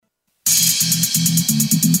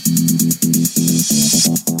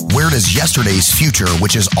Where does yesterday's future,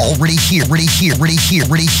 which is already here,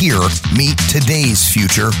 meet today's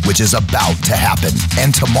future, which is about to happen,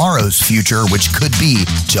 and tomorrow's future, which could be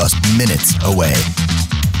just minutes away?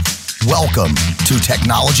 Welcome to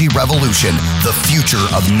Technology Revolution, the future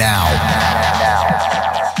of now.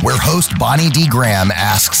 Where host Bonnie D. Graham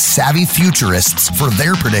asks savvy futurists for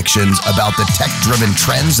their predictions about the tech-driven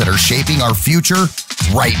trends that are shaping our future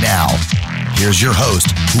right now. Here's your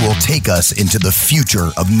host, who will take us into the future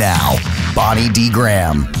of now, Bonnie D.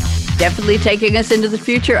 Graham. Definitely taking us into the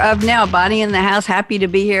future of now. Bonnie in the house, happy to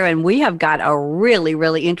be here. And we have got a really,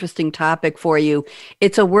 really interesting topic for you.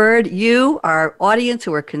 It's a word you, our audience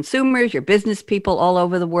who are consumers, your business people all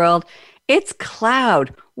over the world. It's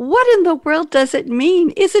cloud. What in the world does it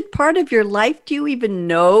mean? Is it part of your life? Do you even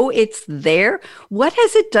know it's there? What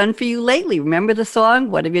has it done for you lately? Remember the song,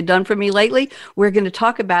 What Have You Done For Me Lately? We're going to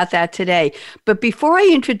talk about that today. But before I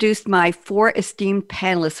introduce my four esteemed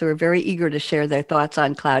panelists who are very eager to share their thoughts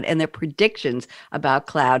on cloud and their predictions about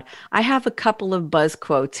cloud, I have a couple of buzz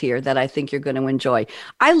quotes here that I think you're going to enjoy.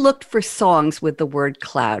 I looked for songs with the word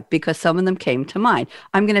cloud because some of them came to mind.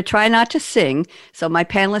 I'm going to try not to sing, so my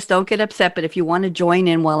panelists don't get upset, but if you want to join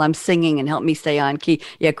in while I'm singing and help me stay on key.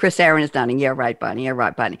 Yeah, Chris Aaron is nodding. Yeah, right, Bonnie. Yeah,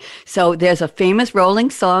 right, Bonnie. So there's a famous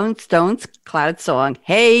Rolling Stones cloud song.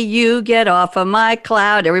 Hey, you get off of my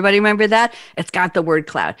cloud. Everybody remember that? It's got the word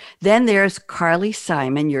cloud. Then there's Carly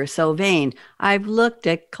Simon, You're So Vain. I've looked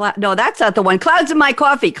at cloud. No, that's not the one. Clouds in My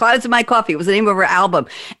Coffee. Clouds in My Coffee. It was the name of her album.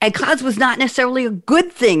 And clouds was not necessarily a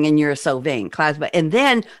good thing in You're So Vain. Clouds, and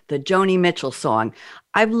then the Joni Mitchell song.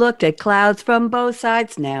 I've looked at clouds from both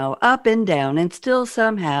sides now, up and down, and still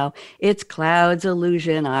somehow it's clouds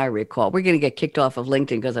illusion I recall. We're going to get kicked off of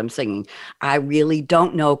LinkedIn because I'm singing. I really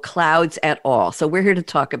don't know clouds at all. So we're here to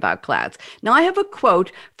talk about clouds. Now I have a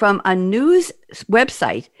quote from a news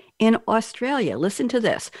website in Australia. Listen to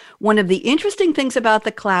this. One of the interesting things about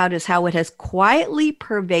the cloud is how it has quietly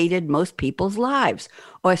pervaded most people's lives.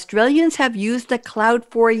 Australians have used the cloud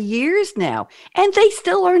for years now, and they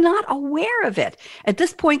still are not aware of it. At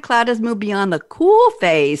this point, cloud has moved beyond the cool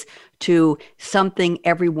phase to something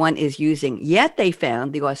everyone is using. Yet they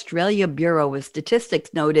found, the Australia Bureau of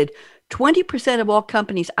Statistics noted, 20% of all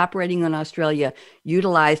companies operating in Australia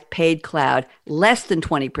utilized paid cloud, less than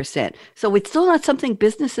 20%. So it's still not something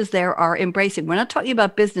businesses there are embracing. We're not talking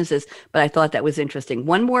about businesses, but I thought that was interesting.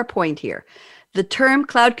 One more point here. The term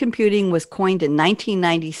cloud computing was coined in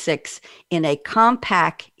 1996 in a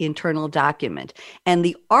Compaq internal document. And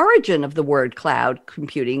the origin of the word cloud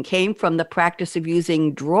computing came from the practice of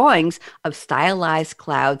using drawings of stylized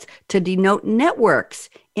clouds to denote networks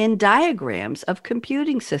in diagrams of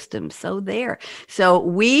computing systems. So there. So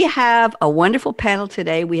we have a wonderful panel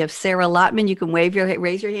today. We have Sarah Lotman. You can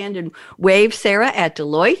raise your hand and wave, Sarah, at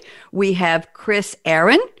Deloitte. We have Chris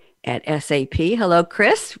Aaron at SAP. Hello,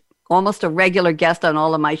 Chris. Almost a regular guest on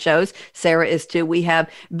all of my shows. Sarah is too. We have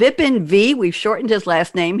Vipin V. We've shortened his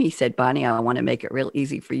last name. He said, Bonnie, I want to make it real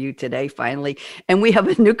easy for you today, finally. And we have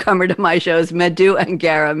a newcomer to my shows, Madhu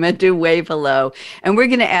Angara. Madhu, wave hello. And we're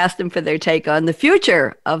going to ask them for their take on the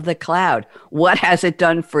future of the cloud. What has it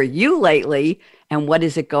done for you lately? And what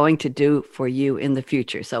is it going to do for you in the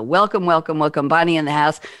future? So welcome, welcome, welcome. Bonnie in the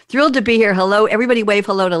house. Thrilled to be here. Hello. Everybody wave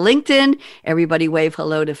hello to LinkedIn. Everybody wave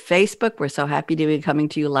hello to Facebook. We're so happy to be coming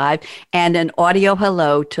to you live. And an audio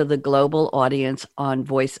hello to the global audience on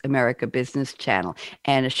Voice America Business Channel.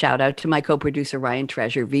 And a shout out to my co-producer, Ryan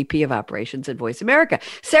Treasure, VP of Operations at Voice America.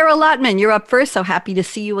 Sarah Lotman, you're up first. So happy to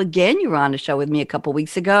see you again. You were on a show with me a couple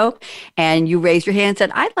weeks ago. And you raised your hand and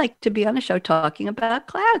said, I'd like to be on a show talking about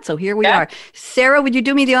cloud. So here we are. Sarah, would you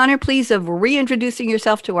do me the honor, please, of reintroducing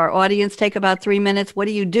yourself to our audience? Take about 3 minutes. What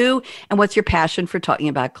do you do? And what's your passion for talking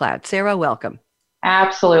about cloud? Sarah, welcome.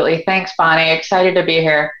 Absolutely. Thanks, Bonnie. Excited to be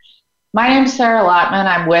here. My name's Sarah Lotman.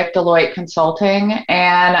 I'm with Deloitte Consulting,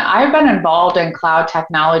 and I've been involved in cloud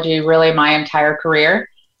technology really my entire career.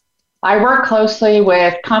 I work closely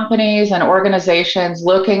with companies and organizations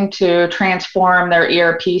looking to transform their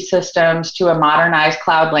ERP systems to a modernized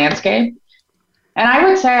cloud landscape. And I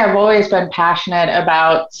would say I've always been passionate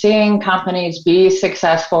about seeing companies be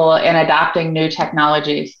successful in adopting new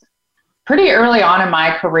technologies. Pretty early on in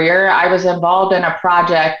my career, I was involved in a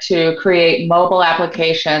project to create mobile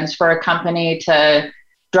applications for a company to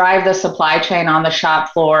drive the supply chain on the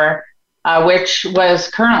shop floor, which was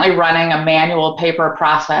currently running a manual paper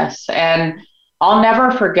process. And I'll never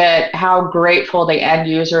forget how grateful the end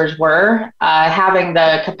users were having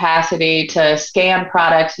the capacity to scan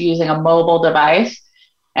products using a mobile device.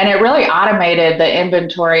 And it really automated the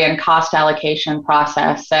inventory and cost allocation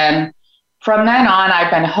process. And From then on, I've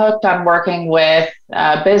been hooked on working with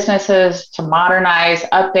businesses to modernize,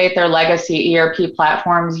 update their legacy ERP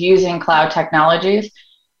platforms using cloud technologies,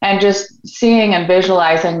 and just seeing and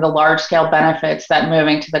visualizing the large-scale benefits that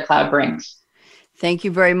moving to the cloud brings. Thank you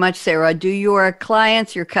very much, Sarah. Do your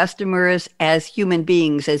clients, your customers, as human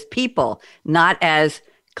beings, as people, not as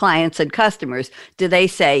clients and customers, do they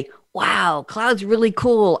say, wow, cloud's really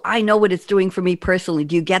cool, I know what it's doing for me personally?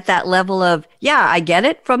 Do you get that level of, yeah, I get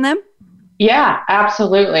it from them? Yeah,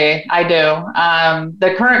 absolutely. I do.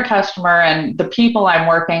 The current customer and the people I'm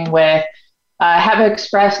working with have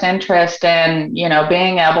expressed interest in,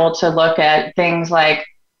 being able to look at things like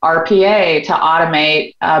RPA to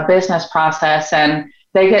automate a business process. And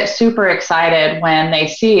they get super excited when they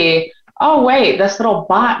see, oh, wait, this little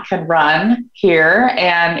bot can run here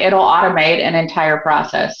and it'll automate an entire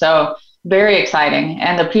process. So very exciting.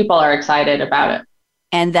 And the people are excited about it.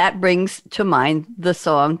 And that brings to mind the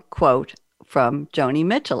song quote from Joni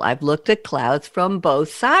Mitchell. I've looked at clouds from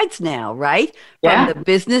both sides now, right? Yeah. From the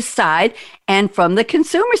business side and from the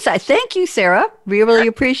consumer side. Thank you, Sarah. We really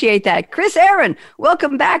appreciate that. Chris Aaron,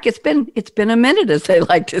 welcome back. It's been a minute, as they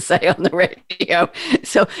like to say on the radio.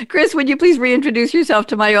 So, Chris, would you please reintroduce yourself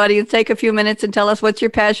to my audience? Take a few minutes and tell us what's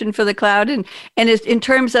your passion for the cloud, and in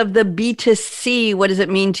terms of the B2C, what does it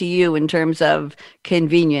mean to you in terms of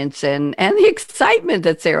convenience and the excitement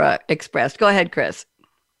that Sarah expressed? Go ahead, Chris.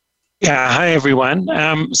 Yeah. Hi,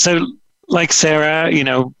 everyone. So like Sarah,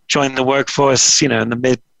 joined the workforce, in the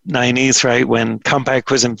mid-90s, right, when Compaq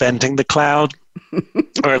was inventing the cloud,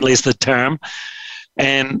 or at least the term.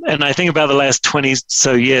 And I think about the last 20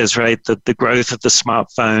 so years, right, the growth of the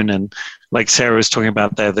smartphone, and like Sarah was talking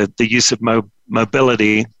about there, the use of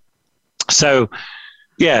mobility. So,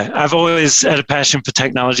 yeah, I've always had a passion for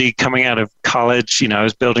technology coming out of college. I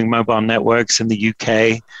was building mobile networks in the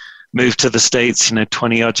UK, moved to the States,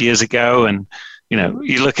 20 odd years ago. And,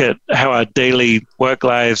 you look at how our daily work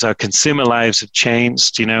lives, our consumer lives have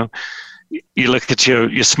changed. You look at your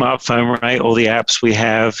smartphone, right? All the apps we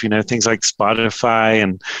have, things like Spotify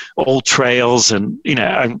and AllTrails. And,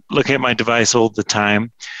 I'm looking at my device all the time.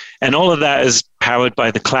 And all of that is powered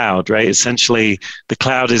by the cloud, right? Essentially, the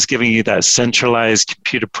cloud is giving you that centralized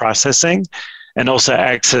computer processing and also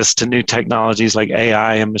access to new technologies like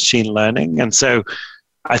AI and machine learning. And so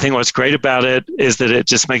I think what's great about it is that it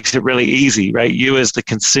just makes it really easy, right? You as the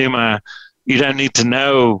consumer, you don't need to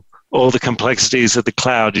know all the complexities of the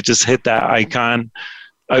cloud. You just hit that icon,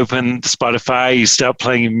 open Spotify, you start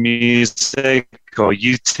playing music, or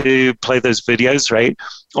YouTube, play those videos, right?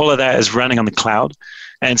 All of that is running on the cloud.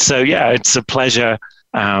 And so, yeah, it's a pleasure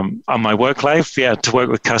on my work life, to work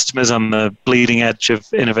with customers on the bleeding edge of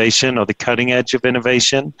innovation or the cutting edge of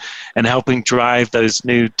innovation and helping drive those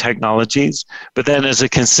new technologies. But then as a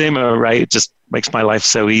consumer, right, it just makes my life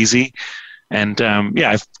so easy. And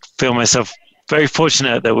I feel myself very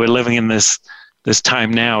fortunate that we're living in this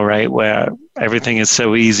time now, right, where everything is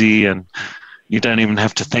so easy and you don't even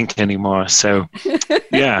have to think anymore. So,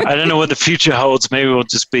 yeah, I don't know what the future holds. Maybe we'll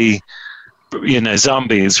just be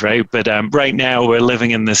zombies, right? But right now we're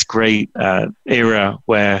living in this great era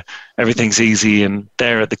where everything's easy and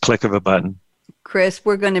there at the click of a button. Chris,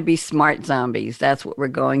 we're going to be smart zombies. That's what we're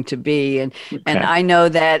going to be. And I know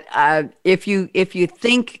that if you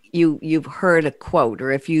think you've heard a quote,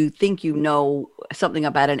 or if you think you know something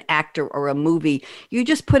about an actor or a movie, you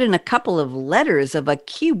just put in a couple of letters of a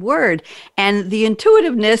key word, and the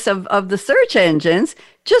intuitiveness of the search engines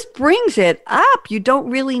just brings it up. You don't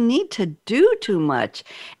really need to do too much.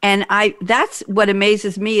 And that's what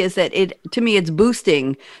amazes me, is that to me, it's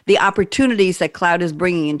boosting the opportunities that cloud is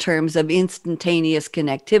bringing in terms of instantaneous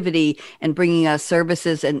connectivity and bringing us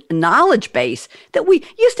services and knowledge base that we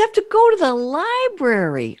used to have to go to the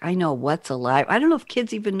library. I know what's a library. I don't know if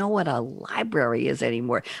kids even know what a library is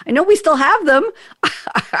anymore. I know we still have them.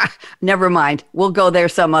 Never mind. We'll go there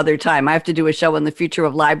some other time. I have to do a show on the future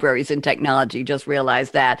of libraries and technology. Just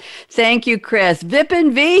realized that. Thank you, Chris.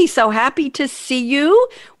 Vipin V, so happy to see you.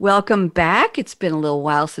 Welcome back. It's been a little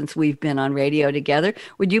while since we've been on radio together.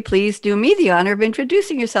 Would you please do me the honor of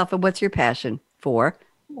introducing yourself and what's your passion for?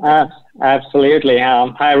 Absolutely.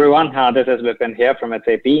 Hi, everyone. This is Vipin here from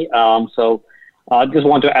SAP. I just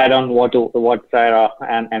want to add on what Sarah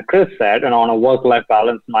and Chris said. And on a work-life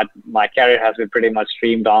balance, my career has been pretty much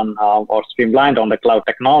streamlined on the cloud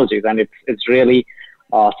technologies, and it's really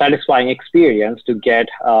satisfying experience to get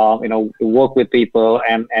to work with people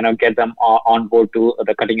and get them on board to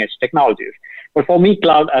the cutting edge technologies. But for me,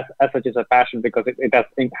 cloud as such is a passion because it has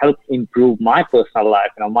helped improve my personal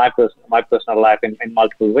life, my personal life in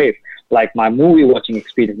multiple ways. Like my movie watching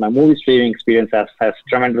experience, my movie streaming experience has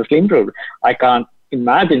tremendously improved. I can't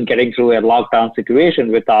imagine getting through a lockdown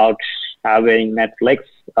situation without having Netflix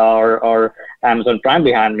or Amazon Prime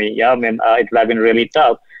behind me. Yeah, I mean, it would have been really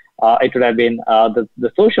tough. It would have been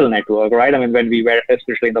the social network, right? I mean, when we were,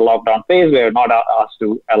 especially in the lockdown phase, we were not asked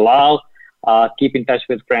to keep in touch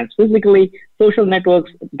with friends physically. Social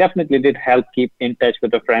networks definitely did help keep in touch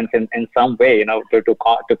with the friends in some way,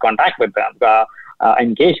 to contact with them,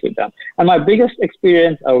 engage with them. And my biggest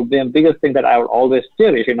experience, or the biggest thing that I would always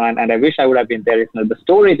cherish, and I wish I would have been there, is the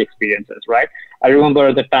storage experiences, right? I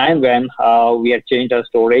remember the time when we had changed our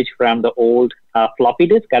storage from the old floppy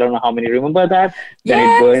disk. I don't know how many remember that.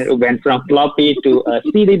 Yes. Then it went from floppy to a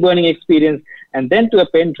CD burning experience, and then to a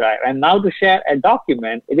pen drive. And now to share a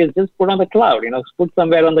document, it is just put on the cloud, put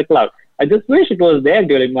somewhere on the cloud. I just wish it was there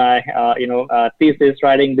during my, thesis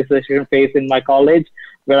writing dissertation phase in my college,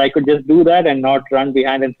 where I could just do that and not run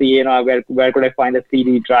behind and see, where could I find a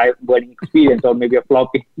CD drive burning experience, or maybe a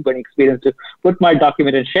floppy burning experience to put my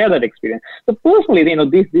document and share that experience. So personally,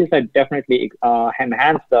 these have definitely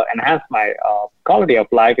enhanced my quality of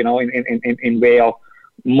life, in way of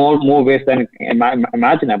more ways than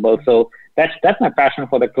imaginable. So that's my passion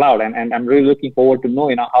for the cloud, and I'm really looking forward to know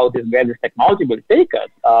where this technology will take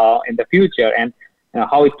us in the future, and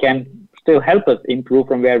how it can still help us improve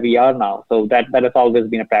from where we are now. So that has always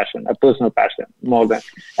been a passion, a personal passion, more than,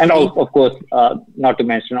 and also, of course, not to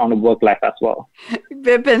mention on the work life as well.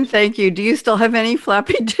 Vipin, thank you. Do you still have any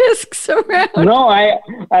floppy disks around? No,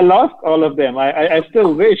 I lost all of them. I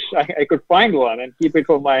still wish I could find one and keep it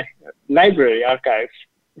for my library archives.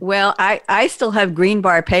 Well, I still have green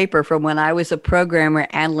bar paper from when I was a programmer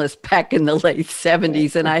analyst back in the late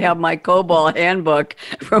 70s, and I have my COBOL handbook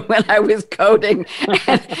from when I was coding.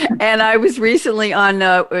 And I was recently on,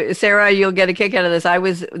 Sarah, you'll get a kick out of this. I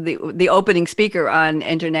was the opening speaker on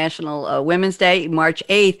International Women's Day, March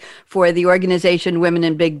 8th, for the organization Women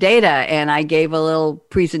in Big Data. And I gave a little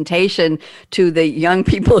presentation to the young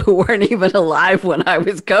people who weren't even alive when I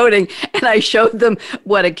was coding. And I showed them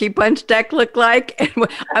what a key punch deck looked like. And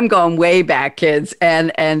I'm going way back, kids.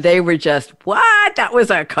 And they were just, what? That was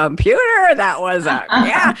a computer? That was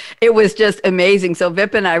yeah. It was just amazing. So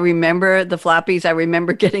Vipin, I remember the floppies. I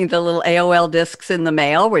remember getting the little AOL discs in the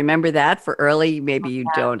mail. Remember that for early? Maybe you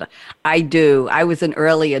don't. I do. I was an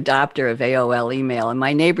early adopter of AOL email. And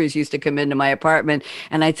my neighbors used to come into my apartment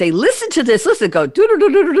and I'd say, listen to this. Listen, go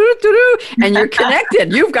do-do-do-do-do-do-do. And you're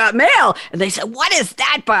connected. You've got mail. And they said, what is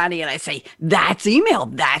that, Bonnie? And I say, that's email.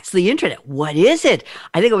 That's the internet. What is it?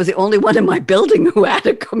 I think I was the only one in my building who had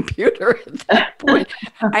a computer at that point.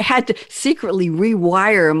 I had to secretly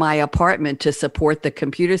rewire my apartment to support the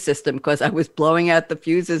computer system because I was blowing out the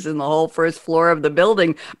fuses in the whole first floor of the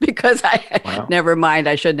building because never mind,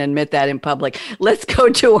 I shouldn't admit that in public. Let's go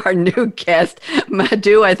to our new guest,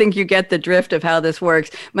 Madhu. I think you get the drift of how this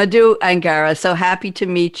works. Madhu Angara, so happy to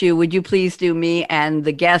meet you. Would you please do me and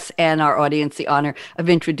the guests and our audience the honor of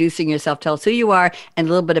introducing yourself? Tell us who you are and a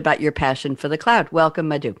little bit about your passion for the cloud. Welcome,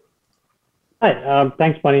 Madhu. Hi,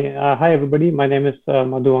 thanks, Bonnie. Hi, everybody. My name is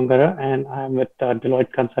Madhu Angara, and I'm with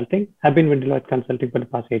Deloitte Consulting. I've been with Deloitte Consulting for the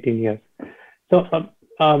past 18 years. So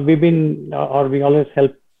we always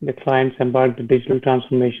help the clients embark the digital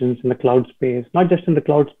transformations in the cloud space, not just in the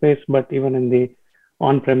cloud space, but even in the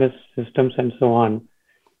on-premise systems and so on.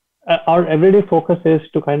 Our everyday focus is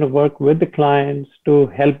to kind of work with the clients to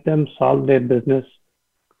help them solve their business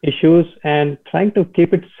issues and trying to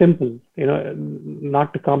keep it simple,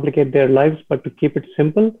 not to complicate their lives, but to keep it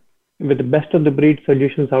simple with the best of the breed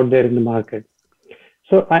solutions out there in the market.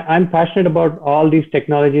 So I'm passionate about all these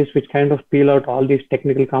technologies which kind of peel out all these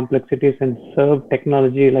technical complexities and serve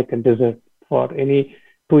technology like a dessert for any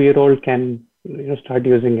 2-year-old can start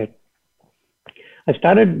using it. I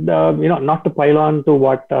started, not to pile on to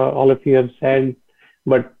what all of you have said,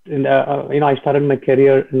 but I started my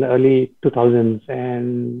career in the early 2000s,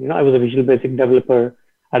 and I was a Visual Basic developer.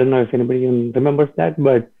 I don't know if anybody even remembers that,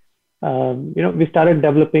 but we started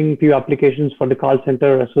developing few applications for the call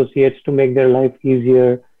center associates to make their life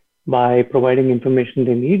easier by providing information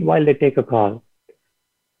they need while they take a call.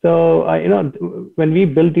 So when we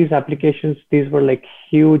built these applications, these were like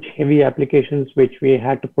huge, heavy applications which we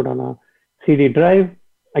had to put on a CD drive.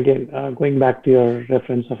 Again, going back to your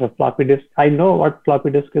reference of a floppy disk, I know what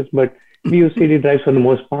floppy disk is, but we use CD drives for the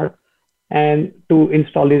most part. And to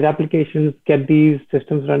install these applications, get these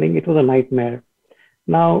systems running, it was a nightmare.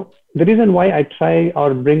 Now, the reason why I try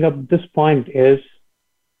or bring up this point is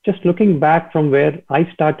just looking back from where I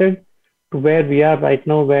started to where we are right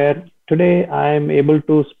now, where today I'm able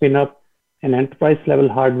to spin up an enterprise level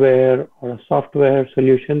hardware or a software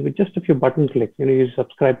solution with just a few button clicks. You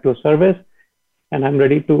subscribe to a service, and I'm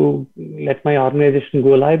ready to let my organization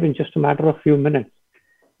go live in just a matter of few minutes.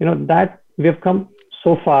 that we've come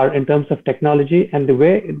so far in terms of technology and the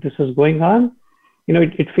way this is going on.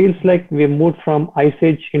 It feels like we moved from ice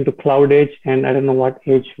age into cloud age, and I don't know what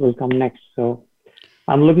age will come next. So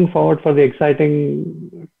I'm looking forward for the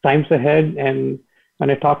exciting times ahead. And when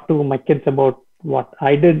I talk to my kids about what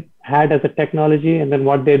I had as a technology and then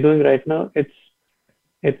what they're doing right now, it's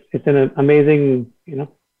an amazing,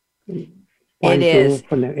 It is.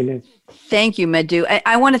 Thank you, Madhu.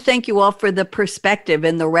 I want to thank you all for the perspective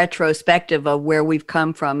and the retrospective of where we've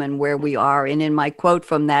come from and where we are. And in my quote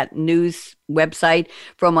from that news website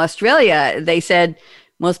from Australia, they said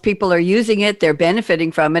most people are using it, they're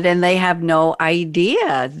benefiting from it, and they have no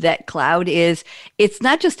idea that cloud it's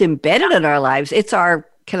not just embedded in our lives, it's our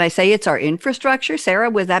infrastructure?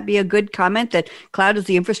 Sarah, would that be a good comment, that cloud is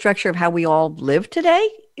the infrastructure of how we all live today?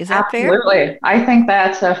 Is that fair? Absolutely. I think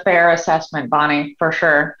that's a fair assessment, Bonnie, for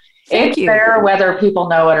sure. Thank you. Fair whether people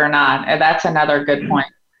know it or not. And that's another good point.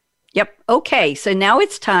 Yep. Okay. So now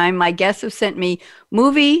it's time. My guests have sent me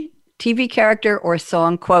movie, TV character, or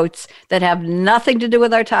song quotes that have nothing to do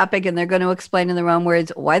with our topic, and they're going to explain in their own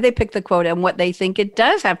words why they picked the quote and what they think it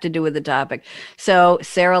does have to do with the topic. So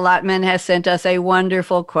Sarah Lotman has sent us a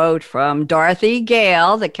wonderful quote from Dorothy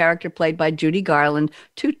Gale, the character played by Judy Garland,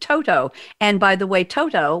 to Toto. And by the way,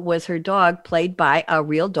 Toto was her dog, played by a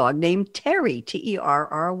real dog named Terry, Terry,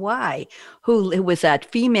 who was a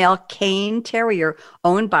female cane terrier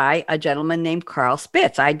owned by a gentleman named Carl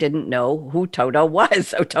Spitz. I didn't know who Toto was.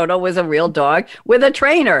 So Toto was a real dog with a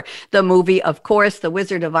trainer. The movie, of course, The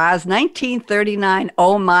Wizard of Oz, 1939.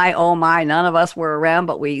 Oh my. None of us were around,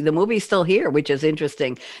 but the movie's still here, which is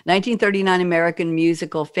interesting. 1939 American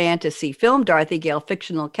musical fantasy film. Dorothy Gale,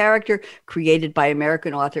 fictional character created by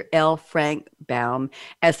American author L. Frank Baum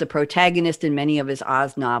as the protagonist in many of his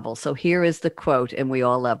Oz novels. So here is the quote, and we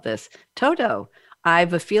all love this. Toto, I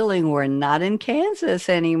have a feeling we're not in Kansas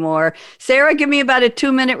anymore. Sarah, give me about a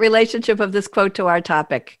 2-minute relationship of this quote to our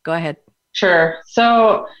topic. Go ahead. Sure.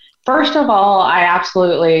 So first of all, I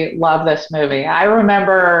absolutely love this movie. I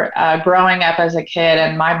remember growing up as a kid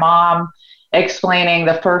and my mom explaining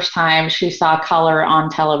the first time she saw color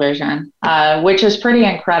on television, which is pretty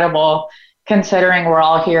incredible considering we're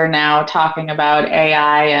all here now talking about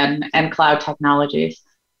AI and cloud technologies.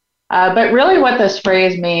 But really what this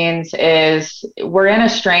phrase means is we're in a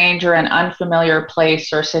strange or an unfamiliar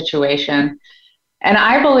place or situation. And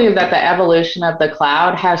I believe that the evolution of the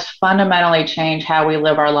cloud has fundamentally changed how we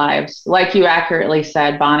live our lives. Like you accurately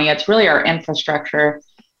said, Bonnie, it's really our infrastructure,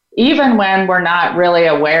 even when we're not really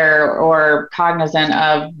aware or cognizant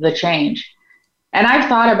of the change. And I've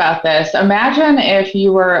thought about this. Imagine if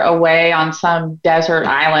you were away on some desert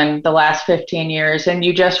island the last 15 years and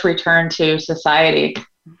you just returned to society.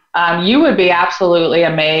 You would be absolutely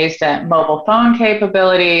amazed at mobile phone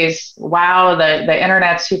capabilities. Wow, the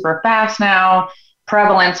internet's super fast now.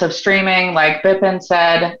 Prevalence of streaming, like Bipin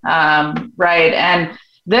said, right? And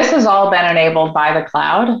this has all been enabled by the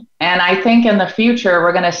cloud. And I think in the future,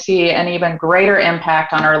 we're going to see an even greater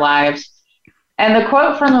impact on our lives. And the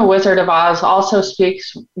quote from The Wizard of Oz also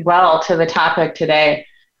speaks well to the topic today.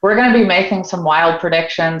 We're going to be making some wild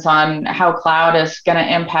predictions on how cloud is going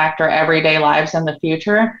to impact our everyday lives in the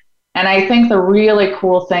future. And I think the really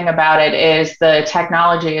cool thing about it is the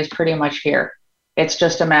technology is pretty much here. It's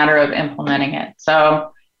just a matter of implementing it.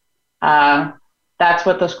 So that's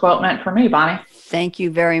what this quote meant for me, Bonnie. Thank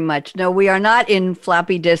you very much. No, we are not in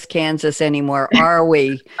floppy disk Kansas anymore, are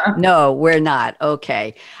we? No, we're not.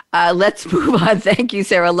 Okay. Let's move on. Thank you,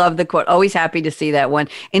 Sarah. Love the quote. Always happy to see that one.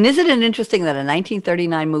 And isn't it interesting that a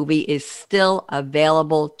 1939 movie is still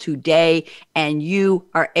available today and you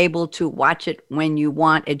are able to watch it when you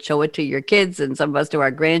want and show it to your kids and some of us to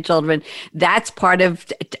our grandchildren? That's part of,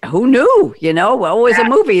 who knew, what was a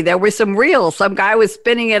movie? There was some reels. Some guy was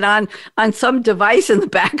spinning it on some device in the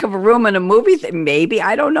back of a room in a movie. Maybe,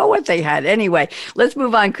 I don't know what they had. Anyway, let's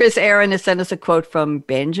move on. Chris Aaron has sent us a quote from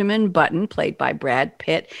Benjamin Button, played by Brad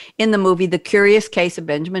Pitt, in the movie The Curious Case of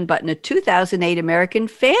Benjamin Button, a 2008 American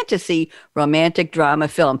fantasy romantic drama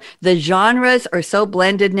film. The genres are so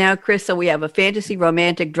blended now, Chris, so we have a fantasy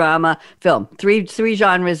romantic drama film, three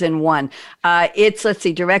genres in one. It's,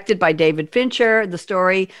 directed by David Fincher, the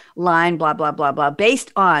storyline, blah, blah, blah, blah,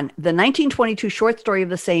 based on the 1922 short story of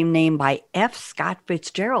the same name by F. Scott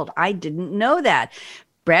Fitzgerald. I didn't know that.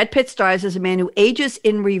 Brad Pitt stars as a man who ages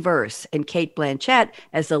in reverse, and Cate Blanchett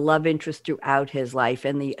as the love interest throughout his life,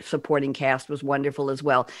 and the supporting cast was wonderful as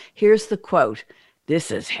well. Here's the quote.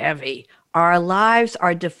 This is heavy. Our lives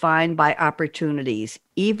are defined by opportunities,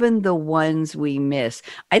 even the ones we miss.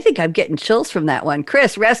 I think I'm getting chills from that one.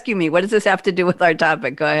 Chris, rescue me. What does this have to do with our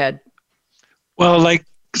topic? Go ahead. Well, like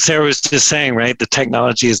Sarah was just saying, right, the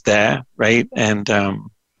technology is there, right? And,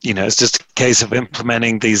 it's just a case of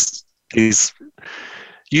implementing these use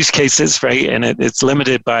cases, right? And it's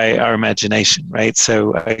limited by our imagination, right?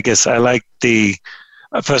 So I guess I like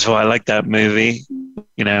first of all, I like that movie,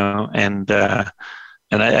 and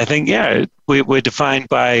I think, we're defined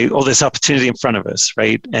by all this opportunity in front of us,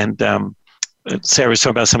 right? And Sarah was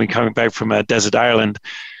talking about somebody coming back from a desert island.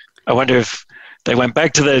 I wonder if they went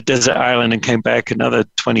back to the desert island and came back another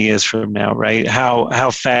 20 years from now, right? How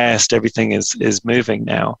fast everything is moving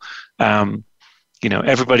now.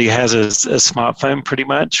 Everybody has a smartphone pretty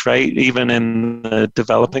much, right? Even in the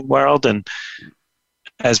developing world. And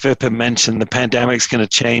as Vipin mentioned, the pandemic's going to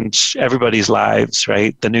change everybody's lives,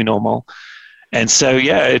 right? The new normal. And so,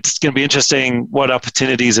 it's going to be interesting what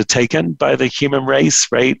opportunities are taken by the human race,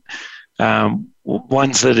 right?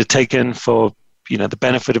 Ones that are taken for the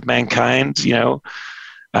benefit of mankind.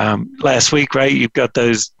 Last week, right, you've got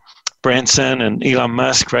those Branson and Elon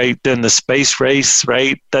Musk, right, doing the space race,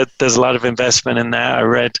 right? That there's a lot of investment in that. I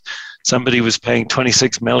read somebody was paying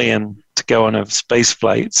 $26 million to go on a space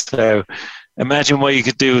flight. So imagine what you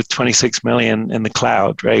could do with $26 million in the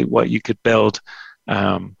cloud, right? What you could build.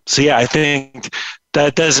 I think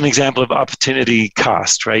there's an example of opportunity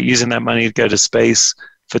cost, right? Using that money to go to space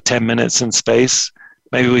for 10 minutes in space.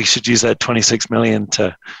 Maybe we should use that 26 million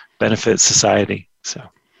to benefit society. So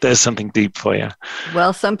there's something deep for you.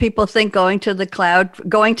 Well, some people think going to the cloud,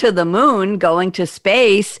 going to the moon, going to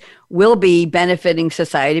space will be benefiting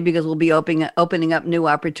society because we'll be opening up new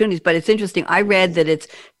opportunities. But it's interesting. I read that it's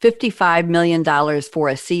 $55 million for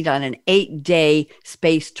a seat on an 8-day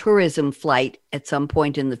space tourism flight at some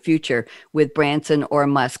point in the future with Branson or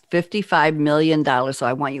Musk. $55 million. So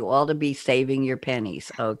I want you all to be saving your pennies,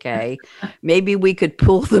 okay? Maybe we could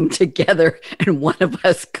pool them together and one of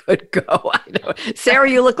us could go. I don't. Sarah,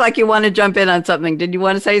 you look like you want to jump in on something. Did you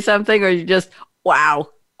want to say something or you just, wow?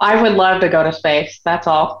 I would love to go to space. That's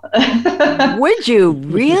all. Would you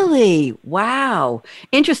really? Wow.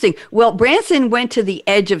 Interesting. Well, Branson went to the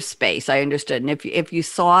edge of space, I understood. And if you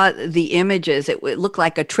saw the images, it looked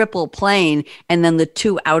like a triple plane and then the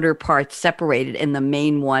two outer parts separated and the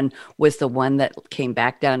main one was the one that came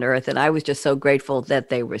back down to Earth. And I was just so grateful that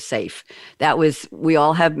they were safe. We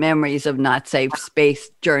all have memories of not safe space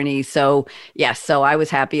journeys. So yes, so I was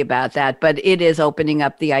happy about that. But it is opening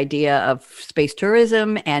up the idea of space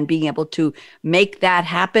tourism and being able to make that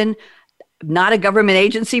happen. Not a government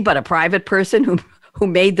agency, but a private person who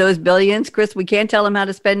made those billions. Chris, we can't tell him how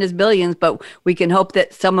to spend his billions, but we can hope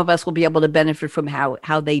that some of us will be able to benefit from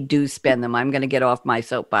how they do spend them. I'm going to get off my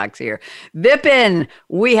soapbox here. Vipin,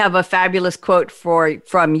 we have a fabulous quote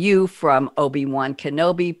from you from Obi-Wan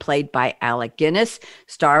Kenobi, played by Alec Guinness.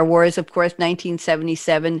 Star Wars, of course,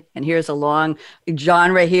 1977. And here's a long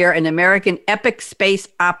genre here, an American epic space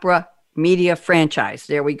opera media franchise.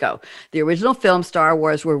 There we go. The original film, Star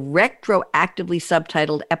Wars, were retroactively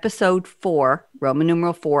subtitled Episode 4, Roman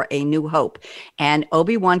numeral 4, A New Hope. And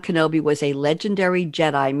Obi-Wan Kenobi was a legendary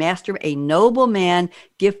Jedi Master, a noble man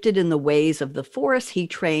gifted in the ways of the Force. He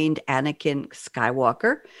trained Anakin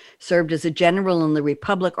Skywalker, served as a general in the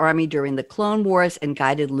Republic Army during the Clone Wars, and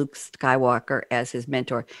guided Luke Skywalker as his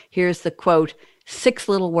mentor. Here's the quote, 6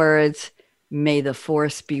 little words, may the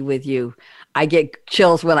Force be with you. I get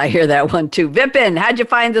chills when I hear that one too. Vipin, how'd you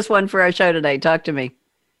find this one for our show today? Talk to me.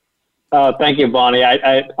 Thank you, Bonnie.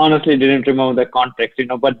 I honestly didn't remember the context,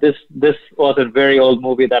 but this was a very old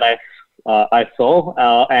movie that I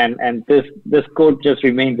saw, and this quote just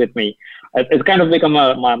remains with me. It's kind of become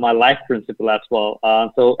my life principle as well.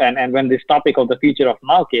 So when this topic of the future of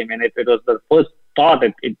now came in, it was the first thought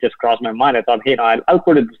it just crossed my mind. I thought, hey, I'll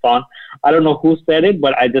put it on. I don't know who said it,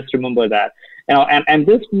 but I just remember that. And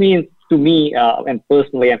this means to me, and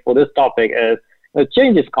personally, and for this topic, is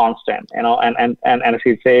change is constant. And as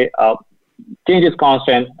you say, change is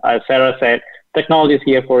constant. As Sarah said, technology is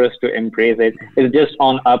here for us to embrace it. It's just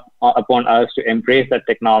upon us to embrace that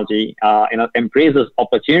technology. Embrace those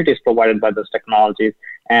opportunities provided by those technologies,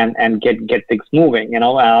 and get things moving.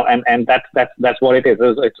 And that's what it is.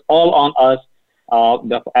 It's all on us.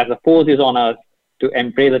 As the force is on us to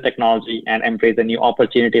embrace the technology and embrace the new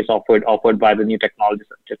opportunities offered by the new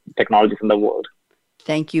technologies in the world.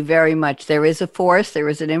 Thank you very much. There is a force, there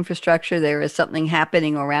is an infrastructure, there is something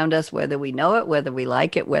happening around us, whether we know it, whether we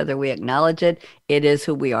like it, whether we acknowledge it. It is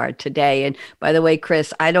who we are today. And by the way,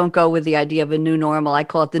 Chris, I don't go with the idea of a new normal. I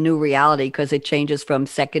call it the new reality because it changes from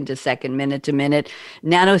second to second, minute to minute,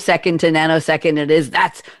 nanosecond to nanosecond.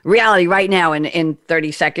 That's reality right now. And in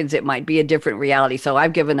 30 seconds, it might be a different reality. So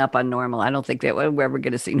I've given up on normal. I don't think that we're ever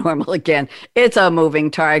going to see normal again. It's a moving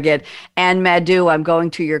target. And Madhu, I'm going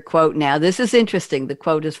to your quote now. This is interesting. The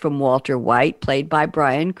quote is from Walter White, played by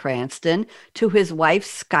Bryan Cranston, to his wife,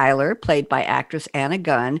 Skyler, played by actress Anna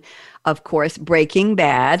Gunn. Of course, Breaking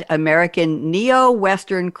Bad, American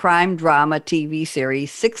neo-Western crime drama TV series,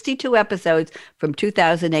 62 episodes from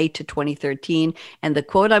 2008 to 2013. And the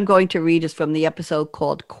quote I'm going to read is from the episode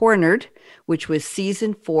called Cornered, which was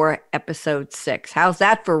season 4, episode 6. How's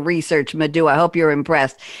that for research, Madhu? I hope you're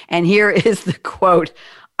impressed. And here is the quote.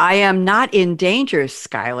 I am not in danger,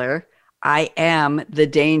 Skyler. I am the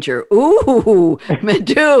danger. Ooh,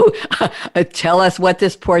 Madhu, tell us what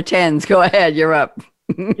this portends. Go ahead, you're up.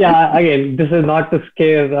 Yeah, again, this is not to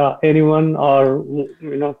scare anyone or,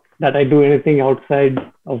 that I do anything outside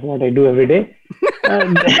of what I do every day.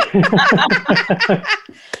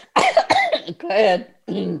 Go ahead.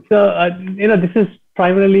 So, this is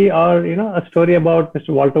primarily a story about Mr.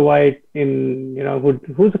 Walter White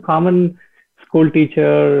who's a common school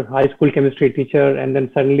teacher, high school chemistry teacher, and then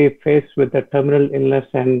suddenly faced with a terminal illness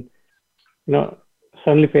and,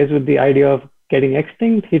 suddenly faced with the idea of getting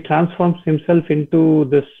extinct, he transforms himself into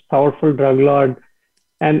this powerful drug lord.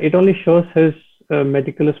 And it only shows his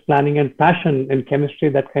meticulous planning and passion in chemistry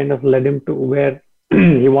that kind of led him to where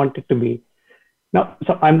he wanted to be. Now,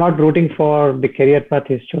 so I'm not rooting for the career path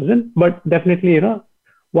he's chosen, but definitely,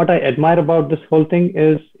 what I admire about this whole thing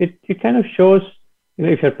is it kind of shows,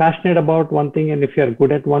 if you're passionate about one thing and if you're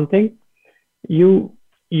good at one thing, you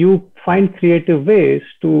find creative ways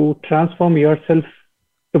to transform yourself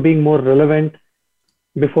to being more relevant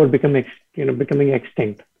before becoming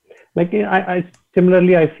extinct. Like I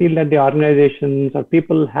similarly, I feel that the organizations or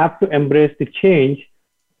people have to embrace the change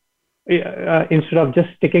instead of just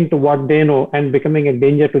sticking to what they know and becoming a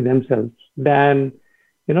danger to themselves than,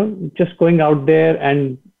 just going out there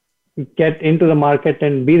and get into the market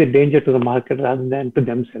and be the danger to the market rather than to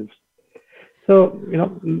themselves. So,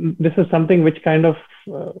 this is something which kind of,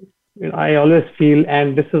 I always feel,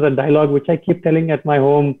 and this is a dialogue which I keep telling at my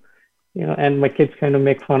home, and my kids kind of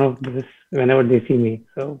make fun of this whenever they see me.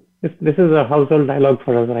 So this is a household dialogue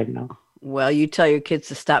for us right now. Well, you tell your kids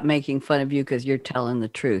to stop making fun of you because you're telling the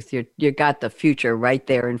truth. You got the future right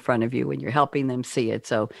there in front of you and you're helping them see it.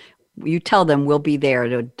 So you tell them we'll be there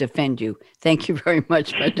to defend you. Thank you very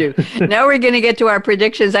much, Madhu. Now we're going to get to our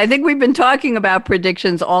predictions. I think we've been talking about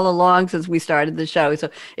predictions all along since we started the show. So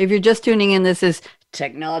if you're just tuning in, this is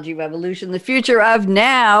Technology Revolution, the Future of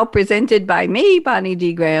Now, presented by me, Bonnie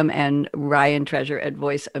D. Graham, and Ryan Treasure at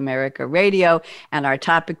Voice America Radio. And our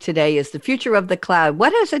topic today is the future of the cloud.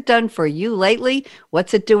 What has it done for you lately?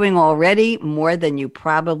 What's it doing already? More than you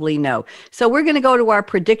probably know. So we're going to go to our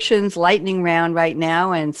predictions lightning round right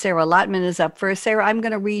now. And Sarah Lotman is up first. Sarah, I'm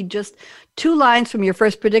going to read just 2 lines from your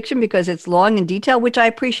first prediction because it's long and detailed, which I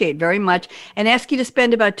appreciate very much, and ask you to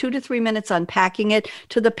spend about 2 to 3 minutes unpacking it.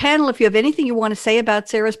 To the panel, if you have anything you want to say about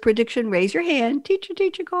Sarah's prediction, raise your hand.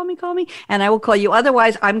 Teacher, call me, and I will call you.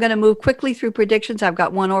 Otherwise, I'm going to move quickly through predictions. I've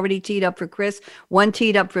got one already teed up for Chris, one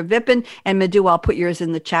teed up for Vipin, and Madhu, I'll put yours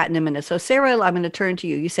in the chat in a minute. So Sarah, I'm going to turn to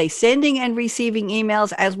you. You say sending and receiving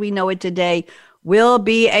emails as we know it today will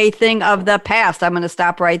be a thing of the past. I'm going to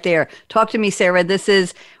stop right there. Talk to me, Sarah. This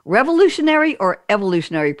is revolutionary or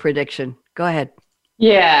evolutionary prediction? Go ahead.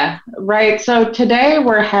 Yeah, right. So today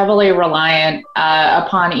we're heavily reliant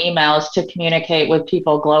upon emails to communicate with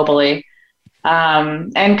people globally.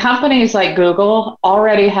 And companies like Google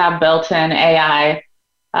already have built-in AI,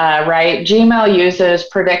 right? Gmail uses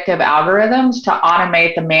predictive algorithms to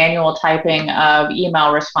automate the manual typing of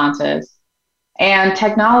email responses. And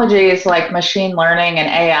technologies like machine learning and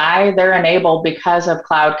AI, they're enabled because of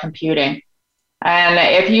cloud computing. And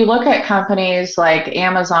if you look at companies like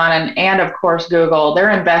Amazon and of course, Google,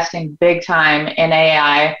 they're investing big time in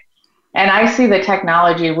AI. And I see the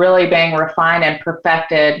technology really being refined and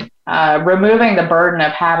perfected, removing the burden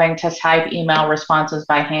of having to type email responses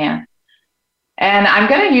by hand. And I'm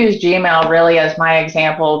going to use Gmail really as my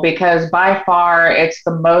example because by far it's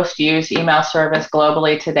the most used email service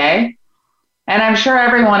globally today. And I'm sure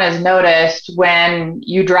everyone has noticed when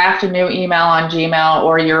you draft a new email on Gmail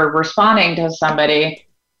or you're responding to somebody,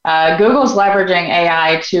 Google's leveraging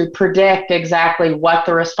AI to predict exactly what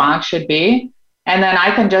the response should be. And then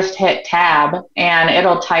I can just hit tab and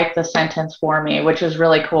it'll type the sentence for me, which is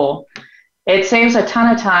really cool. It saves a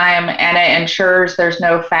ton of time and it ensures there's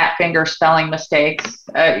no fat finger spelling mistakes,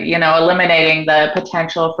 eliminating the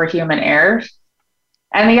potential for human errors.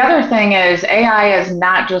 And the other thing is AI is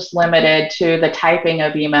not just limited to the typing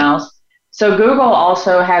of emails. So Google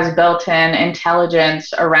also has built-in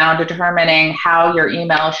intelligence around determining how your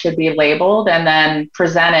email should be labeled and then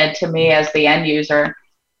presented to me as the end user.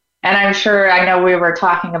 And I'm sure, I know we were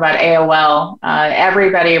talking about AOL.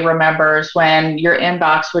 Everybody remembers when your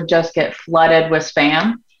inbox would just get flooded with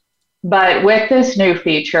spam. But with this new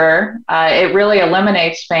feature, it really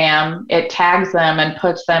eliminates spam. It tags them and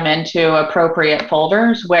puts them into appropriate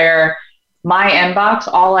folders where my inbox,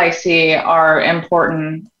 all I see are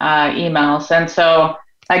important emails. And so,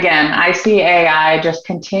 again, I see AI just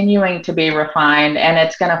continuing to be refined, and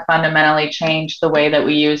it's going to fundamentally change the way that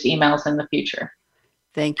we use emails in the future.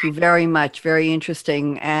 Thank you very much. Very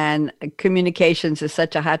interesting. And communications is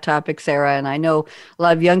such a hot topic, Sarah. And I know a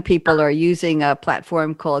lot of young people are using a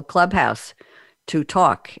platform called Clubhouse to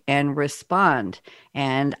talk and respond.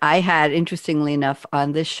 And I had, interestingly enough,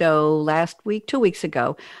 on this show last week, 2 weeks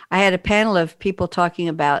ago, I had a panel of people talking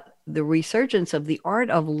about the resurgence of the art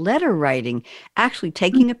of letter writing, actually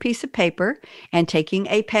taking a piece of paper and taking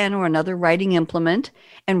a pen or another writing implement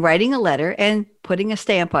and writing a letter and putting a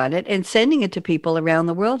stamp on it and sending it to people around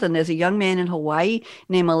the world. And there's a young man in Hawaii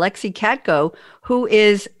named Alexi Katko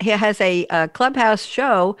he has a Clubhouse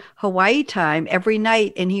show, Hawaii Time, every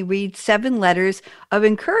night, and he reads 7 letters of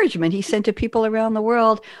encouragement he sent to people around the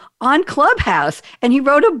world on Clubhouse. And he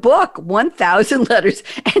wrote a book, 1,000 letters.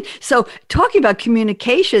 And so talking about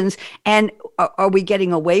communications, and are we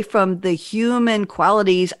getting away from the human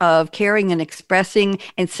qualities of caring and expressing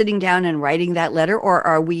and sitting down and writing that letter? Or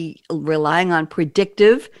are we relying on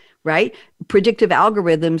predictive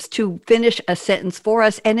algorithms to finish a sentence for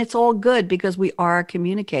us? And it's all good because we are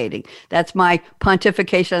communicating. That's my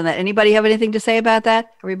pontification on that. Anybody have anything to say about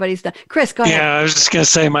that? Everybody's done. Chris, go ahead. Yeah, I was just going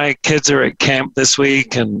to say my kids are at camp this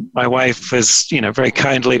week, and my wife has, very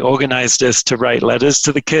kindly organized us to write letters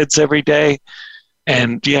to the kids every day.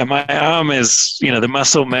 And yeah, my arm is, the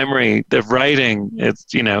muscle memory, the writing, it's,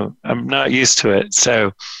 I'm not used to it.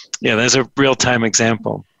 So yeah, there's a real-time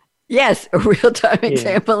example. Yes, a real-time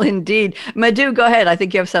example indeed. Madhu, go ahead. I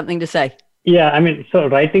think you have something to say. Yeah, so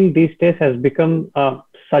writing these days has become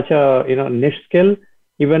such a niche skill.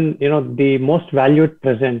 Even the most valued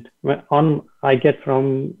present I get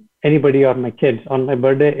from anybody or my kids on my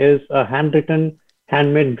birthday is a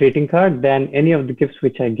handmade greeting card than any of the gifts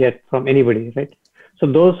which I get from anybody, right? So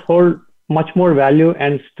those hold much more value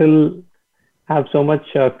and still have so much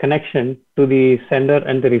connection to the sender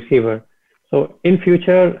and the receiver. So in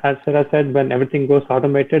future, as Sarah said, when everything goes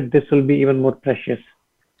automated, this will be even more precious.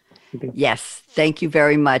 Yes, thank you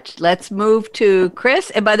very much. Let's move to Chris.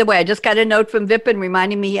 And by the way, I just got a note from Vipin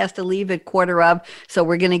reminding me he has to leave at 1:15. So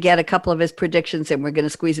we're going to get a couple of his predictions and we're going to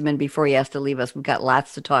squeeze him in before he has to leave us. We've got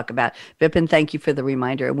lots to talk about. Vipin, thank you for the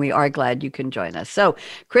reminder. And we are glad you can join us. So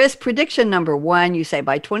Chris, prediction number 1, you say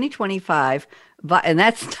by 2025, and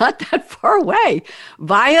that's not that far away,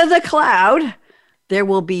 via the cloud, there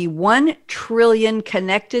will be 1 trillion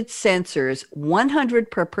connected sensors, 100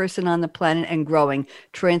 per person on the planet and growing,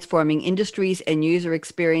 transforming industries and user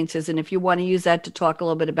experiences. And if you want to use that to talk a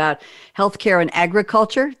little bit about healthcare and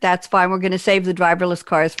agriculture, that's fine. We're going to save the driverless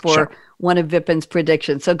cars for one of Vipin's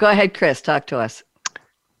predictions. So go ahead, Chris, talk to us.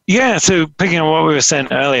 Yeah, so picking on what we were saying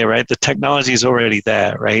earlier, right? The technology is already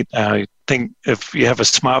there, right? Think if you have a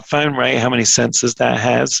smartphone, right, how many sensors that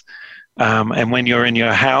has. And when you're in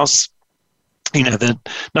your house, that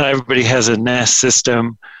not everybody has a Nest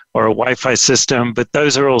system or a Wi-Fi system, but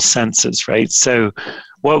those are all sensors, right? So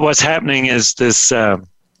what's happening is this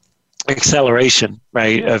acceleration,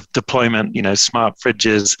 right, of deployment, smart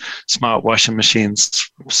fridges, smart washing machines,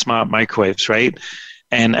 smart microwaves, right?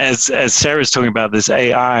 And as Sarah's talking about this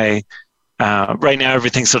AI, right now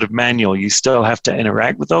everything's sort of manual. You still have to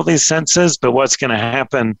interact with all these sensors, but what's going to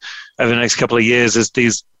happen over the next couple of years is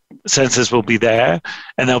these sensors will be there,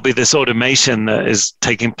 and there'll be this automation that is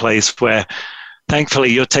taking place where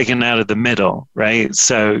thankfully you're taken out of the middle, right?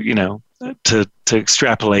 So, to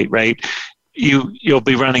extrapolate, right? You'll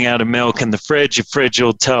be running out of milk in the fridge. Your fridge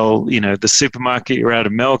will tell, the supermarket you're out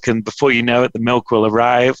of milk, and before you know it, the milk will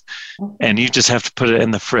arrive and you just have to put it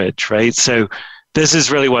in the fridge, right? So this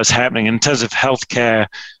is really what's happening. In terms of healthcare,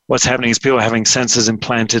 what's happening is people are having sensors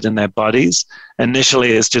implanted in their bodies.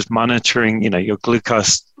 Initially, it's just monitoring, your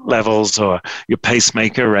glucose levels or your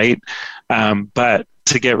pacemaker, right? But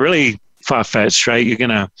to get really far-fetched, right, you're going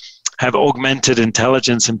to have augmented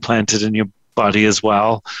intelligence implanted in your body as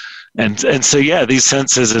well. And so, yeah, these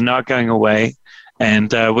sensors are not going away.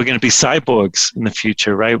 And we're going to be cyborgs in the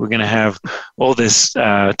future, right? We're going to have all this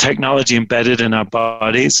technology embedded in our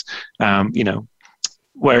bodies,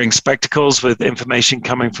 wearing spectacles with information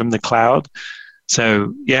coming from the cloud.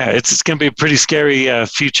 So, yeah, it's going to be a pretty scary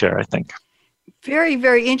future, I think. Very,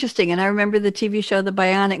 very interesting. And I remember the TV show, The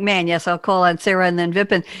Bionic Man. Yes, I'll call on Sarah and then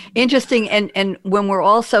Vipin. Interesting. And when we're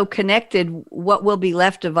all so connected, what will be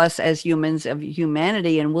left of us as humans, of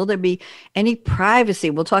humanity? And will there be any privacy?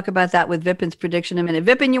 We'll talk about that with Vipin's prediction in a minute.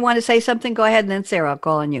 Vipin, you want to say something? Go ahead. And then Sarah, I'll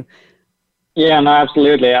call on you. Yeah, no,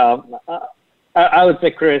 absolutely. I would say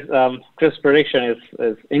Chris' prediction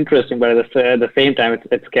is interesting, but at the same time,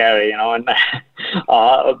 it's scary, and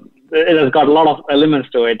it has got a lot of elements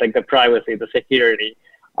to it, like the privacy, the security.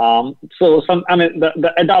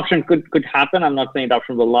 The adoption could happen. I'm not saying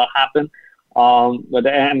adoption will not happen, but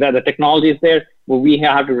the technology is there. But we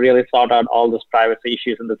have to really sort out all those privacy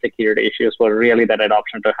issues and the security issues for really that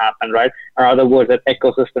adoption to happen, right? Or in other words, that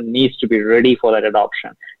ecosystem needs to be ready for that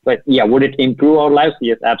adoption. But yeah, would it improve our lives?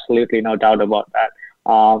 Yes, absolutely, no doubt about that.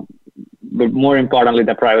 But more importantly,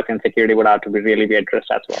 the privacy and security would have to really be addressed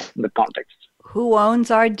as well in the context. Who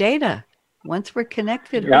owns our data? Once we're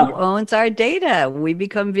connected, Who owns our data? We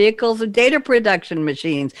become vehicles of data production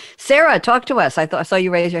machines. Sarah, talk to us. I saw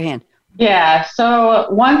you raise your hand. Yeah. So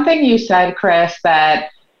one thing you said, Chris, that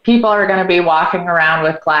people are going to be walking around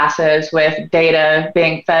with glasses with data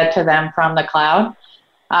being fed to them from the cloud.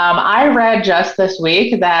 I read just this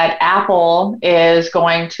week that Apple is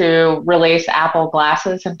going to release Apple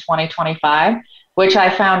glasses in 2025, which I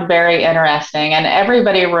found very interesting. And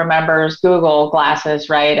everybody remembers Google glasses,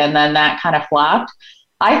 right? And then that kind of flopped.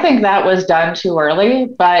 I think that was done too early,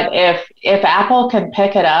 but if Apple can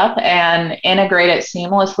pick it up and integrate it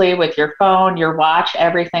seamlessly with your phone, your watch,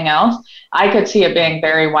 everything else, I could see it being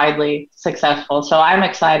very widely successful. So I'm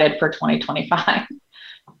excited for 2025.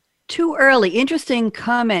 Too early. Interesting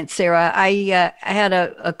comment, Sarah. I had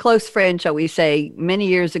a close friend, shall we say, many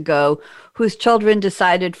years ago, whose children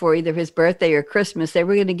decided for either his birthday or Christmas, they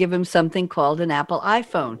were going to give him something called an Apple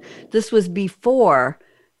iPhone. This was before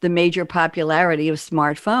the major popularity of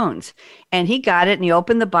smartphones. And he got it and he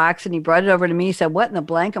opened the box and he brought it over to me. He said, what in the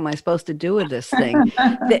blank am I supposed to do with this thing?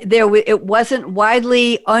 It wasn't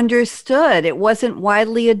widely understood. It wasn't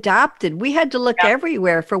widely adopted. We had to look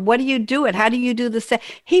everywhere for what do you do it? How do you do this?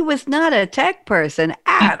 He was not a tech person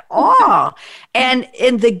at all. And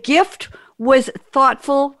the gift was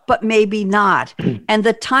thoughtful, but maybe not. And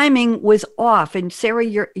the timing was off. And Sarah,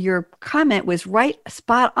 your comment was right,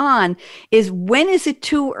 spot on, is when is it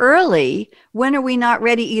too early? When are we not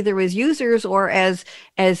ready either as users or as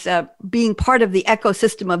being part of the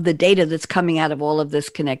ecosystem of the data that's coming out of all of this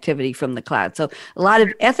connectivity from the cloud? So a lot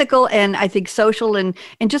of ethical and I think social and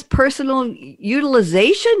just personal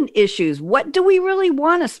utilization issues. What do we really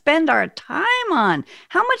want to spend our time on?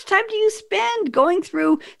 How much time do you spend going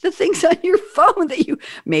through the things on your phone that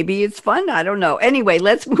maybe it's fun? I don't know. Anyway,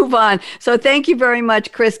 let's move on. So thank you very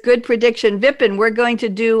much, Chris. Good prediction. Vipin,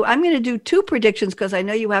 I'm going to do two predictions because I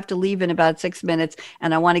know you have to leave in about 6 minutes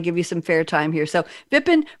and I want to give you some fair time here. So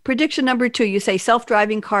Vipin, prediction number 2, you say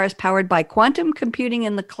self-driving cars powered by quantum computing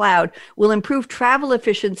in the cloud will improve travel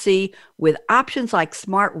efficiency with options like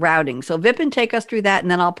smart routing. So Vipin, take us through that and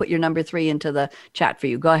then I'll put your number 3 into the chat for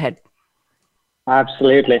you. Go ahead.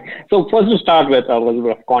 Absolutely. So first to start with a little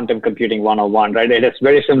bit of quantum computing 101, right? It is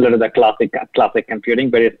very similar to the classic computing,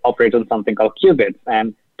 but it operates on something called qubits.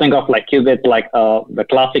 And think of like qubits like the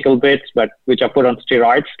classical bits, but which are put on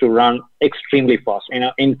steroids to run extremely fast,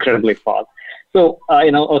 incredibly fast. So,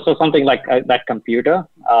 also something like that computer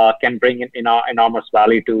can bring in enormous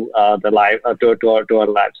value to to our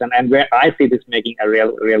lives. And where I see this making a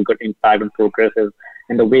real good impact and progress is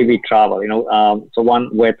in the way we travel, so one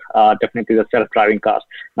with definitely the self-driving cars.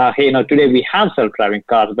 Now, today we have self-driving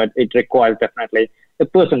cars, but it requires definitely the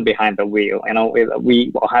person behind the wheel.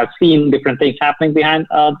 We have seen different things happening behind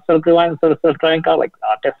self-driving car, like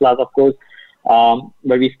Teslas, of course.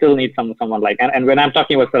 But we still need someone like, and when I'm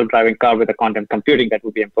talking about self-driving car with a quantum computing that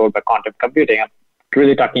will be empowered by quantum computing, I'm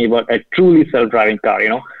really talking about a truly self-driving car.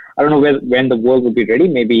 I don't know when the world will be ready,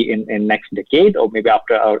 maybe in next decade or maybe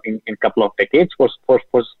after in a couple of decades for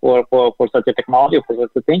such a technology or for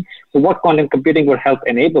such a thing. So what quantum computing would help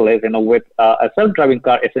enable is, with a self-driving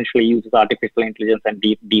car essentially uses artificial intelligence and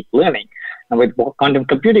deep learning. And with quantum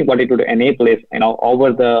computing, what it would enable is,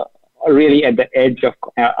 really at the edge of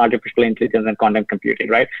artificial intelligence and quantum computing,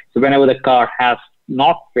 right? So whenever the car has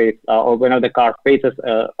not faced or whenever the car faces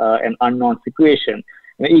an unknown situation,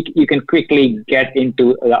 you can quickly get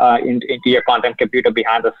into your quantum computer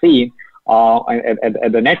behind the scene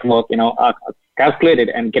at the network, calculate it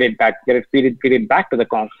and feed it back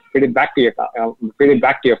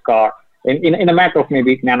to your car in a matter of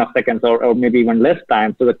maybe nanoseconds or maybe even less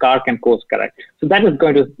time, so the car can course correct. So that is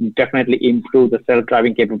going to definitely improve the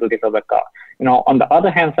self-driving capabilities of the car. On the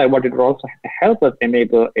other hand side, what it will also help us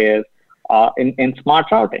enable is in smart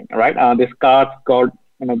routing, right? These cars got,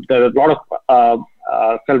 there are a lot of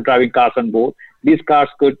self-driving cars on board. These cars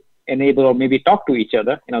could enable or maybe talk to each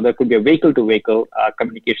other. There could be a vehicle-to-vehicle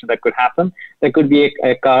communication that could happen. There could be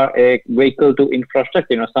a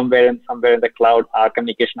vehicle-to-infrastructure. Somewhere in the cloud,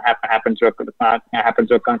 communication happens through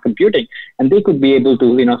computing, and they could be able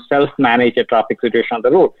to self-manage a traffic situation on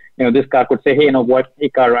the road. This car could say, hey, why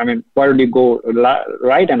don't you go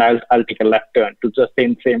right, and I'll take a left turn to the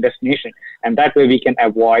same destination, and that way we can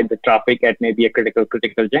avoid the traffic at maybe a critical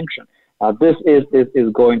junction. This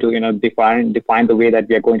is going to define the way that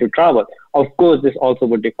we are going to travel. Of course, this also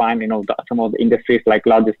would define some of the industries like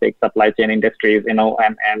logistics, supply chain industries, and so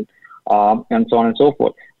on and so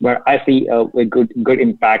forth. Where I see a good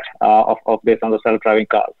impact of this on the self-driving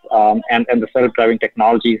cars and the self-driving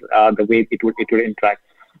technologies, the way it would interact.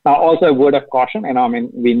 Now, also a word of caution.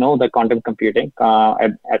 We know that quantum computing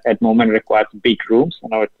at moment requires big rooms.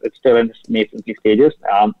 It's still in its nascent stages.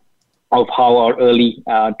 Of how our early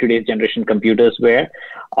today's generation computers were.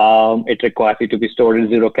 It requires it to be stored in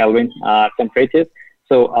 0 Kelvin temperatures.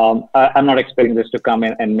 So I'm not expecting this to come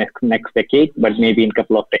in next decade, but maybe in a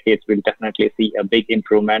couple of decades, we'll definitely see a big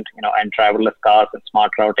improvement, and driverless cars and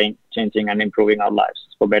smart routing changing and improving our lives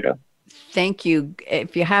for better. Thank you.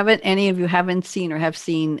 If any of you haven't seen or have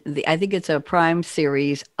seen I think it's a Prime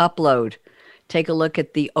series, Upload. Take a look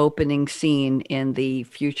at the opening scene in the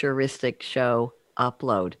futuristic show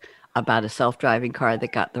Upload, about a self-driving car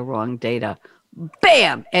that got the wrong data.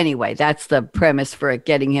 Bam! Anyway, that's the premise for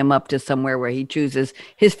getting him up to somewhere where he chooses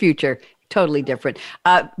his future. Totally different.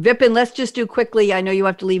 Vipin, let's just do quickly. I know you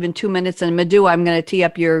have to leave in 2 minutes. And Madhu, I'm going to tee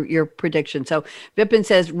up your prediction. So Vipin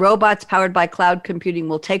says, robots powered by cloud computing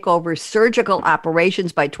will take over surgical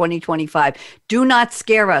operations by 2025. Do not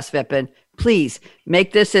scare us, Vipin. Please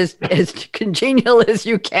make this as congenial as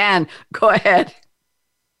you can. Go ahead.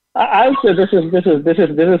 I'll say this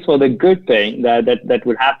is for the good thing that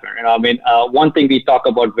would happen. One thing we talk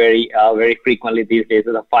about very frequently these days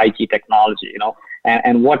is the 5G technology.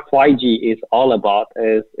 And what 5G is all about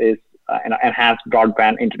is enhanced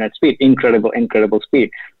broadband internet speed, incredible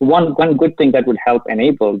speed. One good thing that would help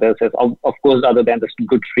enable this is, of course, other than this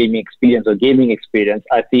good streaming experience or gaming experience,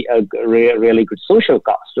 I see a really good social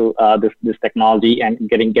cost to this technology and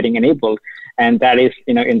getting enabled, and that is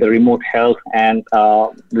in the remote health and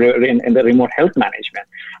in the remote health management.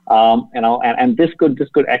 And this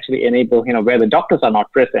could actually enable where the doctors are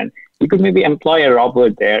not present. You could maybe employ a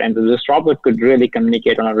robot there, and this robot could really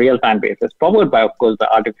communicate on a real-time basis, powered by, of course,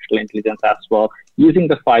 the artificial intelligence as well, using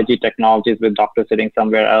the 5G technologies with doctors sitting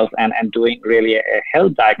somewhere else and doing really a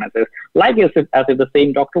health diagnosis, like as if the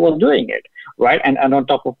same doctor was doing it, right? And on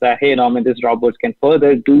top of that, hey, these robots can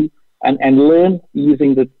further do and learn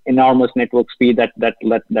using the enormous network speed that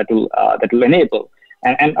will enable.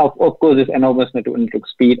 And of course, this enormous network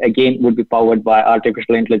speed, again, would be powered by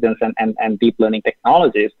artificial intelligence and deep learning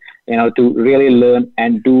technologies, to really learn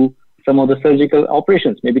and do some of the surgical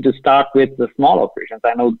operations, maybe to start with the small operations.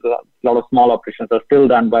 I know a lot of small operations are still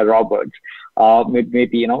done by robots.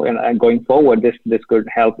 Maybe, and going forward, this could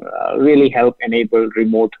really help enable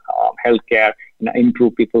remote healthcare,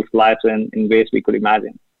 improve people's lives in ways we could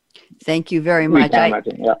imagine. Thank you very much.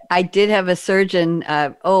 I did have a surgeon.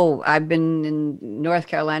 I've been in North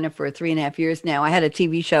Carolina for 3.5 years now. I had a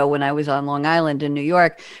TV show when I was on Long Island in New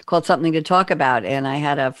York called Something to Talk About. And I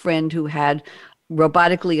had a friend who had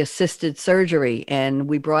robotically assisted surgery, and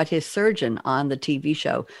we brought his surgeon on the TV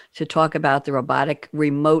show to talk about the robotic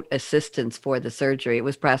remote assistance for the surgery. It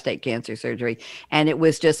was prostate cancer surgery, and it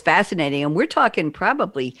was just fascinating. And we're talking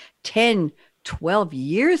probably 12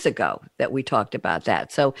 years ago that we talked about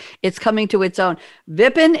that. So it's coming to its own.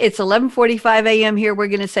 Vipin, it's 11:45 a.m. here. We're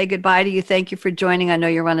going to say goodbye to you. Thank you for joining. I know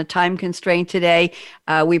you're on a time constraint today.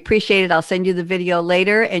 We appreciate it. I'll send you the video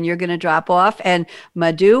later, and you're going to drop off. And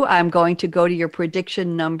Madhu, I'm going to go to your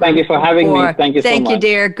prediction number. Thank you for having me. Thank you so much. Thank you,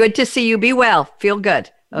 dear. Good to see you. Be well. Feel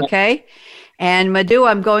good. Okay. Yeah. And Madhu,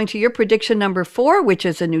 I'm going to your prediction number 4, which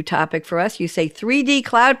is a new topic for us. You say 3D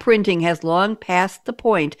cloud printing has long passed the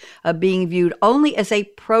point of being viewed only as a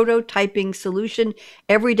prototyping solution.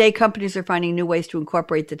 Every day, companies are finding new ways to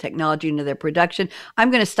incorporate the technology into their production.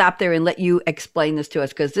 I'm going to stop there and let you explain this to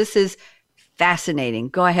us because this is fascinating.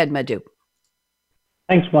 Go ahead, Madhu.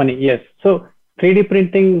 Thanks, Bonnie. Yes. So 3D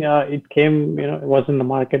printing, it came, it was in the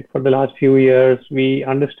market for the last few years. We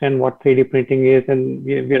understand what 3D printing is, and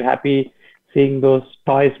we're happy seeing those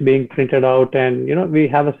toys being printed out, and we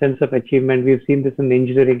have a sense of achievement. We've seen this in the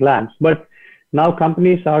engineering labs, but now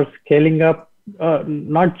companies are scaling up,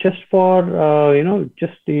 not just for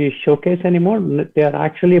just the showcase anymore. They are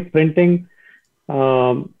actually printing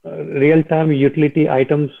real-time utility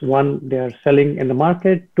items. One, they are selling in the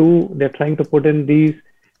market. Two, they're trying to put in these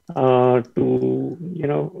to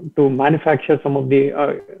manufacture some of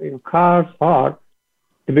the cars. Or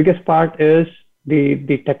the biggest part is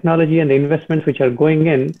the technology and the investments which are going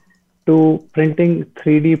in to printing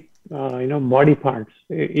 3D body parts.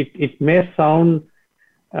 It may sound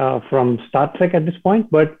from Star Trek at this point,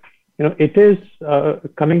 but it is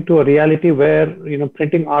coming to a reality where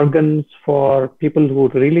printing organs for people who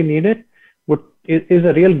really need it is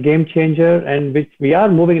a real game changer, and which we are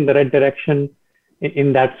moving in the right direction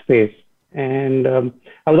in that space. And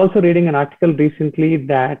I was also reading an article recently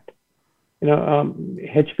that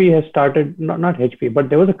HP has started, not HP, but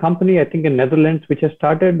there was a company I think in Netherlands which has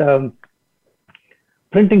started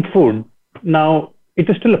printing food. Now it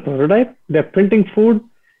is still a prototype. They're printing food.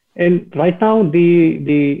 And right now,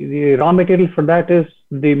 the raw material for that is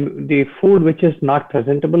the food which is not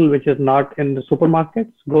presentable, which is not in the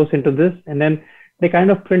supermarkets, goes into this, and then they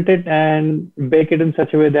kind of print it and bake it in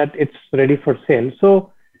such a way that it's ready for sale.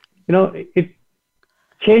 So, it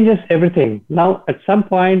changes everything. Now, at some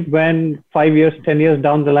point, when 5 years, 10 years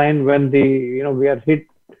down the line, when we are hit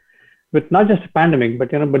with not just a pandemic,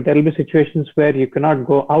 but there will be situations where you cannot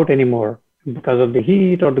go out anymore because of the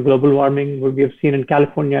heat or the global warming. We have seen in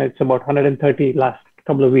California, it's about 130 last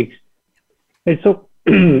couple of weeks. And so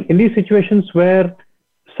in these situations where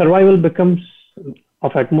survival becomes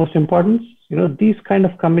of utmost importance, these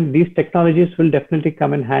technologies will definitely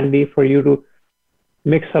come in handy for you to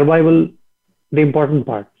make survival the important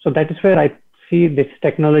part. So that is where I see this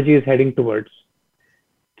technology is heading towards.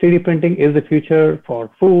 3D printing is the future for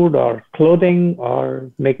food or clothing or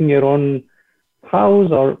making your own house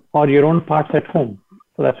or your own parts at home.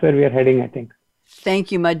 So that's where we are heading, I think.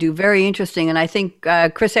 Thank you, Madhu. Very interesting. And I think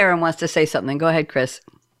Chris Aaron wants to say something. Go ahead, Chris.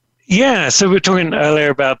 Yeah, so we were talking earlier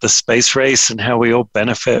about the space race and how we all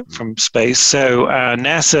benefit from space. So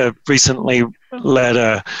NASA recently led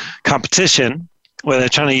a competition where they're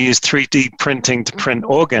trying to use 3D printing to print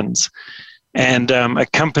organs. And a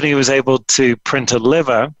company was able to print a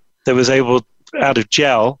liver that was able, out of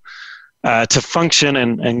gel, to function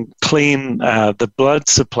and clean the blood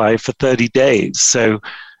supply for 30 days. So,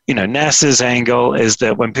 NASA's angle is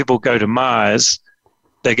that when people go to Mars,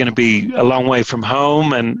 they're going to be a long way from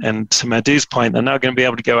home. And to Madhu's point, they're not going to be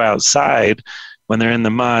able to go outside when they're in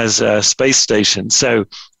the Mars space station. So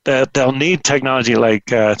they'll need technology like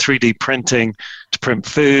 3D printing to print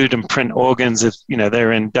food and print organs if,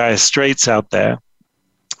 they're in dire straits out there.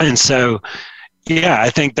 And so, yeah, I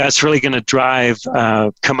think that's really going to drive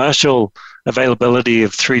commercial availability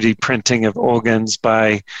of 3D printing of organs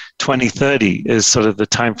by 2030 is sort of the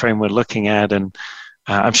time frame we're looking at. And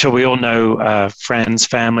I'm sure we all know friends,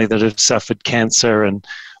 family that have suffered cancer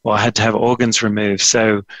or had to have organs removed.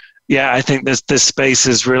 So, yeah, I think this space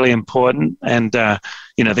is really important. And,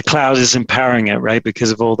 the cloud is empowering it, right,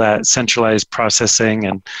 because of all that centralized processing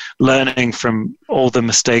and learning from all the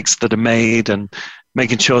mistakes that are made and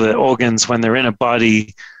making sure that organs, when they're in a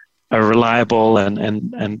body, are reliable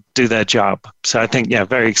and do their job. So I think, yeah,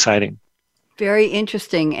 very exciting. Very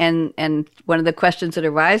interesting. And one of the questions that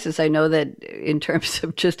arises, I know that in terms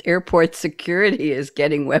of just airport security is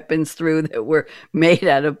getting weapons through that were made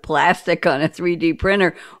out of plastic on a 3D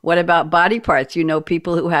printer. What about body parts?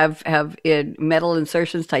 People who have metal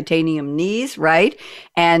insertions, titanium knees, right?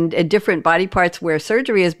 And different body parts where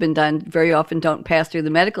surgery has been done very often don't pass through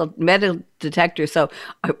the metal detector. So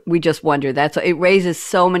we just wonder. It raises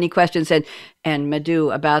so many questions. And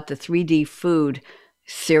Madhu, about the 3D food.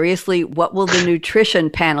 Seriously, what will the nutrition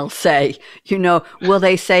panel say? Will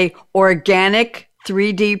they say organic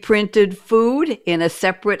 3D printed food in a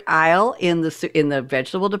separate aisle in the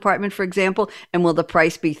vegetable department, for example? And will the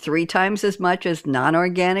price be 3 times as much as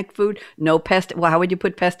non-organic food? No Well, how would you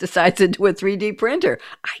put pesticides into a 3D printer?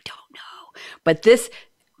 I don't know. But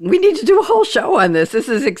we need to do a whole show on this. This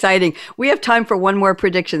is exciting. We have time for one more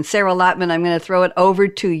prediction. Sarah Lotman, I'm going to throw it over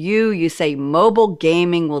to you. You say mobile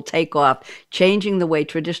gaming will take off, changing the way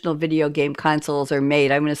traditional video game consoles are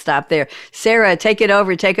made. I'm going to stop there. Sarah, take it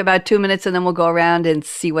over. Take about 2 minutes, and then we'll go around and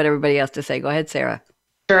see what everybody has to say. Go ahead, Sarah.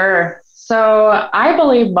 Sure. So I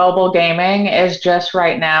believe mobile gaming is just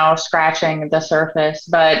right now scratching the surface,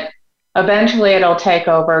 but eventually it'll take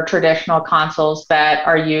over traditional consoles that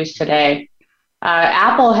are used today.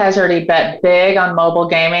 Apple has already bet big on mobile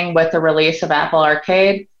gaming with the release of Apple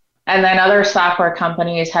Arcade. And then other software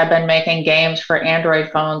companies have been making games for Android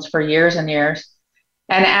phones for years and years.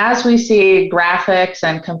 And as we see graphics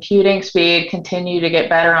and computing speed continue to get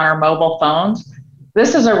better on our mobile phones,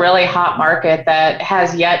 this is a really hot market that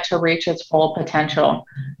has yet to reach its full potential.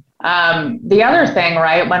 The other thing,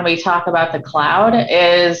 right, when we talk about the cloud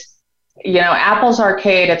is, Apple's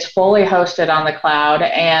Arcade, it's fully hosted on the cloud.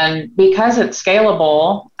 And because it's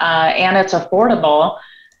scalable and it's affordable,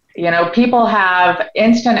 people have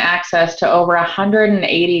instant access to over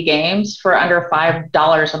 180 games for under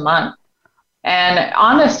 $5 a month. And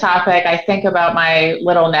on this topic, I think about my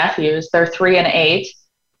little nephews. They're 3 and 8,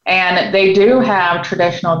 and they do have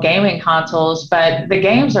traditional gaming consoles, but the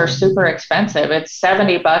games are super expensive. It's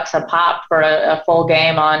 $70 a pop for a full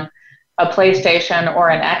game on a PlayStation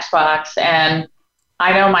or an Xbox. And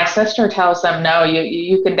I know my sister tells them, no,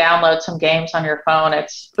 you can download some games on your phone.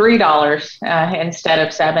 It's $3 instead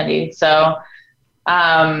of 70. So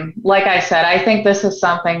like I said, I think this is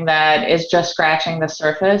something that is just scratching the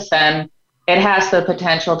surface, and it has the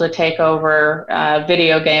potential to take over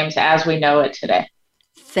video games as we know it today.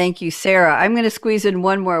 Thank you, Sarah. I'm going to squeeze in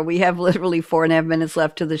one more. We have literally 4.5 minutes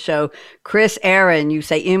left to the show. Chris Aaron, you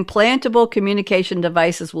say implantable communication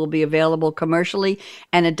devices will be available commercially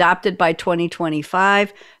and adopted by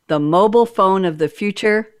 2025. The mobile phone of the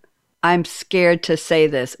future, I'm scared to say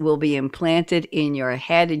this, will be implanted in your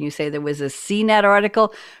head. And you say there was a CNET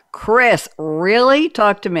article. Chris, really?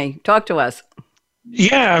 Talk to me. Talk to us.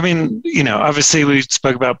 Yeah, I mean, obviously we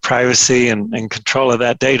spoke about privacy and control of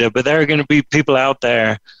that data, but there are going to be people out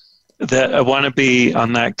there that want to be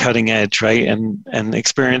on that cutting edge, right? And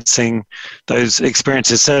experiencing those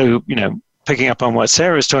experiences. So, picking up on what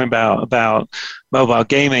Sarah was talking about mobile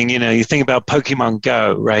gaming, you think about Pokemon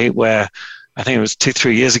Go, right? Where I think it was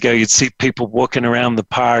 2-3 years ago, you'd see people walking around the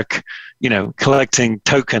park, collecting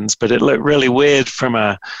tokens, but it looked really weird from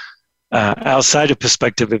a outsider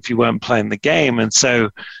perspective if you weren't playing the game. And so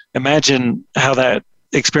imagine how that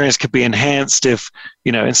experience could be enhanced if,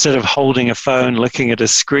 instead of holding a phone, looking at a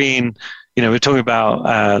screen, we're talking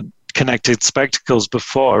about connected spectacles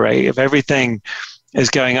before, right? If everything is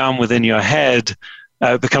going on within your head,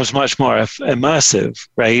 it becomes much more immersive,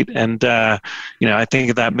 right? And, I think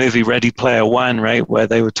of that movie Ready Player One, right, where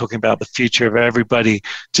they were talking about the future of everybody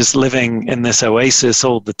just living in this oasis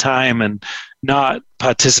all the time and not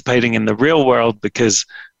participating in the real world because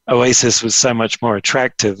Oasis was so much more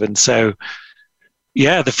attractive. And so,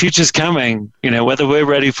 yeah, the future's coming, whether we're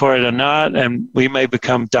ready for it or not, and we may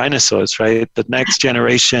become dinosaurs, right? The next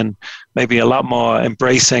generation may be a lot more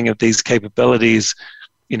embracing of these capabilities.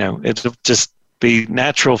 It'll just be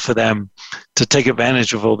natural for them to take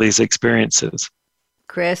advantage of all these experiences.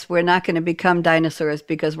 Chris, we're not going to become dinosaurs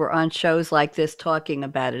because we're on shows like this talking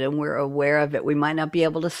about it and we're aware of it. We might not be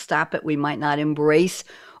able to stop it. We might not embrace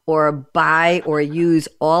or buy or use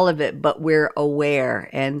all of it, but we're aware.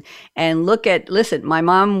 And listen, my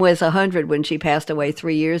mom was 100 when she passed away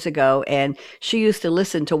 3 years ago, and she used to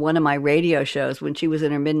listen to one of my radio shows when she was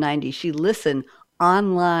in her mid-90s. She listened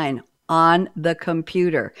online on the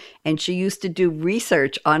computer. And she used to do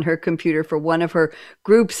research on her computer for one of her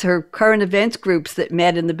groups, her current events groups that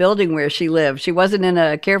met in the building where she lived. She wasn't in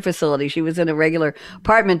a care facility. She was in a regular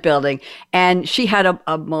apartment building. And she had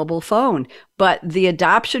a mobile phone. But the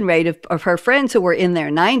adoption rate of her friends who were in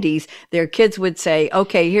their 90s, their kids would say,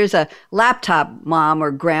 okay, here's a laptop, mom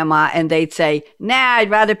or grandma. And they'd say, nah,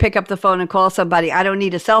 I'd rather pick up the phone and call somebody. I don't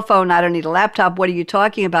need a cell phone. I don't need a laptop. What are you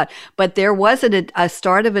talking about? But there was a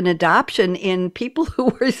start of an adoption in people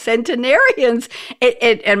who were centenarians.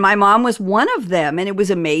 And my mom was one of them. And it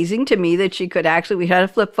was amazing to me that she could we had a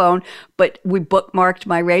flip phone, but we bookmarked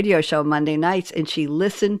my radio show Monday nights and she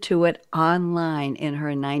listened to it online in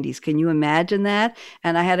her 90s. Can you imagine that?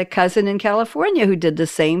 And I had a cousin in California who did the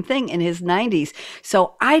same thing in his 90s.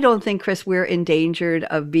 So I don't think, Chris, we're endangered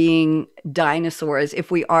of being dinosaurs.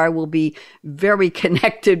 If we are, we'll be very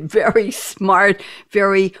connected, very smart,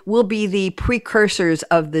 we'll be the precursors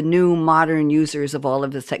of the new modern users of all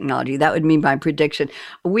of this technology. That would be my prediction.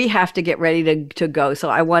 We have to get ready to go. So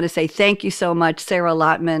I want to say thank you so much, Sarah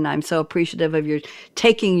Lotman. I'm so appreciative of your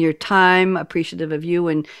taking your time, appreciative of you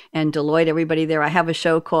and Deloitte, everybody there. I have a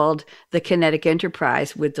show called The Kinetic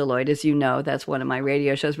Enterprise with Deloitte. As you know, that's one of my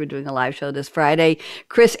radio shows. We're doing a live show this Friday.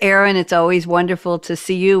 Chris Aaron, it's always wonderful to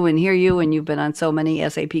see you and hear you, and you've been on so many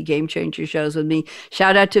SAP Game Changer shows with me.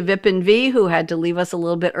 Shout out to Vipin V, who had to leave us a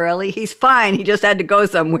little bit early. He's fine. He just had to go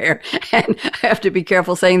somewhere. And I have to be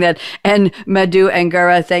careful saying that. And Madhu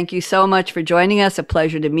Angara, thank you so much for joining us. A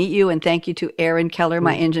pleasure to meet you. And thank you to Aaron Keller,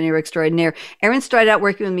 my engineer extraordinaire. Aaron started out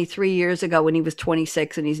working with me 3 years ago when he was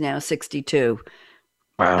 26 and he's now 62.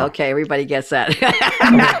 Wow. Okay, everybody gets that.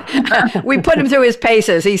 We put him through his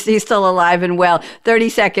paces. He's still alive and well. 30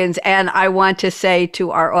 seconds. And I want to say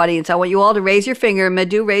to our audience, I want you all to raise your finger.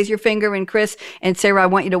 Madhu, raise your finger. And Chris and Sarah, I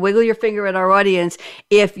want you to wiggle your finger at our audience.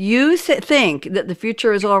 If you think that the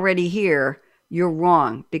future is already here, you're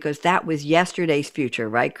wrong, because that was yesterday's future,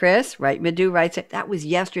 right, Chris? Right, Madhu? Right? That was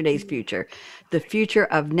yesterday's future. The future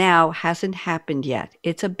of now hasn't happened yet.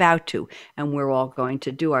 It's about to, and we're all going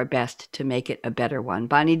to do our best to make it a better one.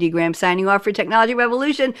 Bonnie D. Graham signing off for Technology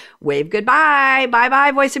Revolution. Wave goodbye.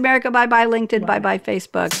 Bye-bye, Voice America. Bye-bye, LinkedIn. Bye-bye,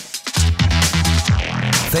 Facebook.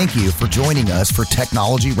 Thank you for joining us for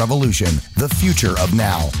Technology Revolution, the future of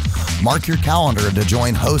now. Mark your calendar to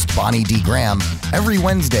join host Bonnie D. Graham every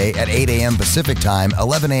Wednesday at 8 a.m. Pacific Time,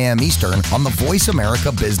 11 a.m. Eastern on the Voice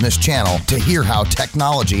America Business Channel to hear how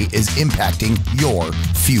technology is impacting your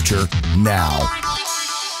future now.